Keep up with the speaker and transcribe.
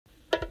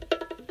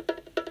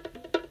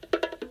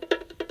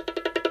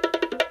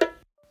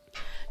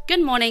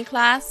Good morning,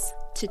 class.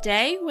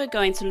 Today we're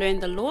going to learn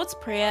the Lord's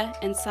Prayer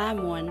in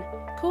Samoan.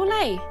 Cool,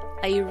 eh?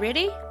 Are you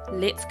ready?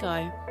 Let's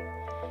go.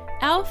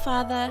 Our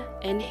Father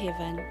in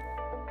heaven.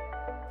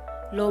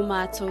 Lo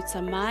matou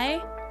Tamä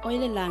o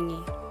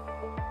lalolagi.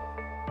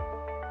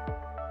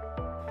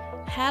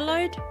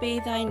 Hallowed be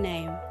thy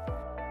name.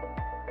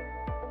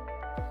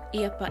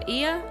 Ia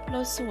paia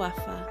lo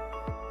suafa.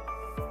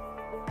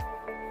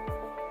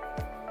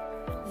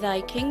 Thy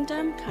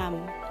kingdom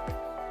come.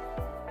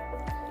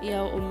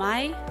 Ia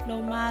mai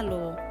lo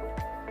malo.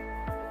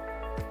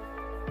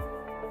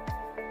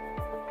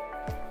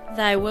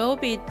 Thy will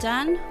be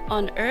done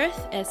on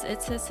earth as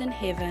it is in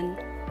heaven.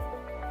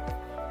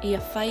 Ia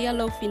faia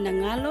lo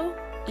finagalo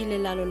I le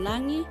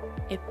lalolagi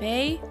e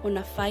pei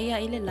ona faia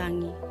I le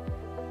langi.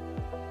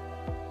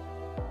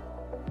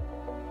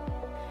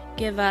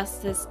 Give us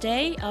this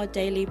day our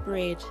daily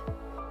bread.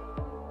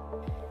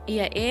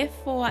 Ia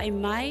foa'i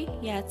mai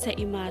ia te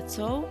I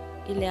matou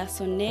I le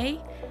aso nei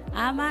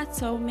a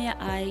matou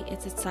mea'ai e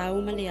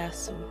tatau ma le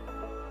aso.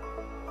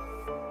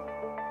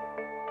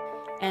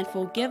 And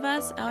forgive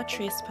us our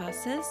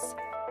trespasses.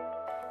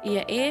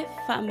 Ia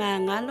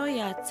whamangalo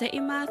ia te I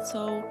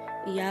matou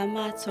ia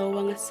matou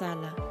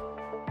angasala.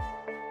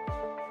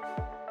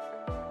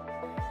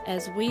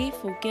 As we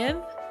forgive,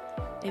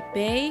 e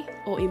bei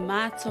o I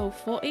matou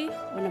foa'i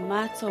o na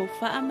matou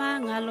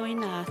whamangalo I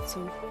na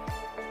atu.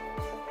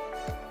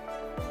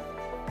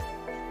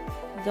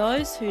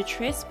 Those who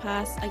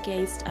trespass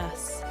against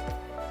us.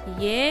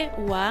 Ye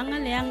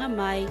uanga leanga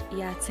mai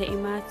ia te I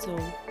matou.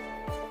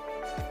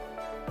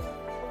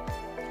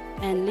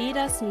 And lead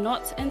us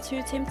not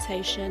into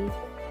temptation.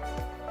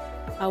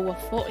 Awa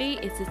fo'i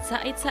e te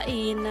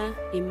taʻitaʻiina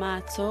I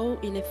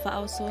matou I le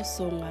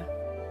whaosoasonga.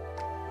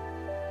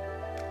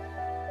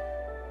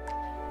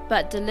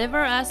 But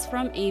deliver us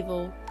from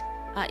evil.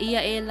 A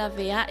ia e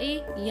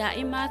laweaʻi ia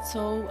I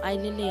matou ai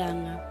le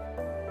leanga.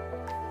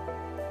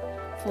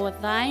 For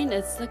thine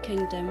is the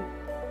kingdom.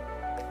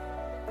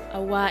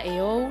 Awa e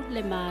o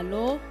le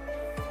malo.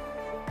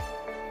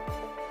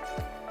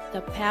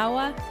 The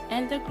power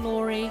and the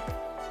glory.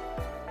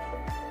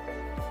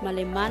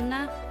 Male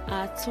mana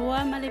a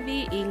toa male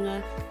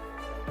viinga.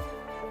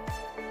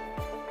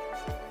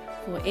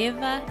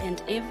 Forever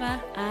and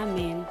ever.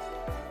 Amen.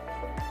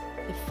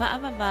 E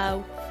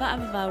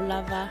whaavavau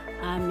lava.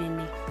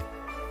 Amene.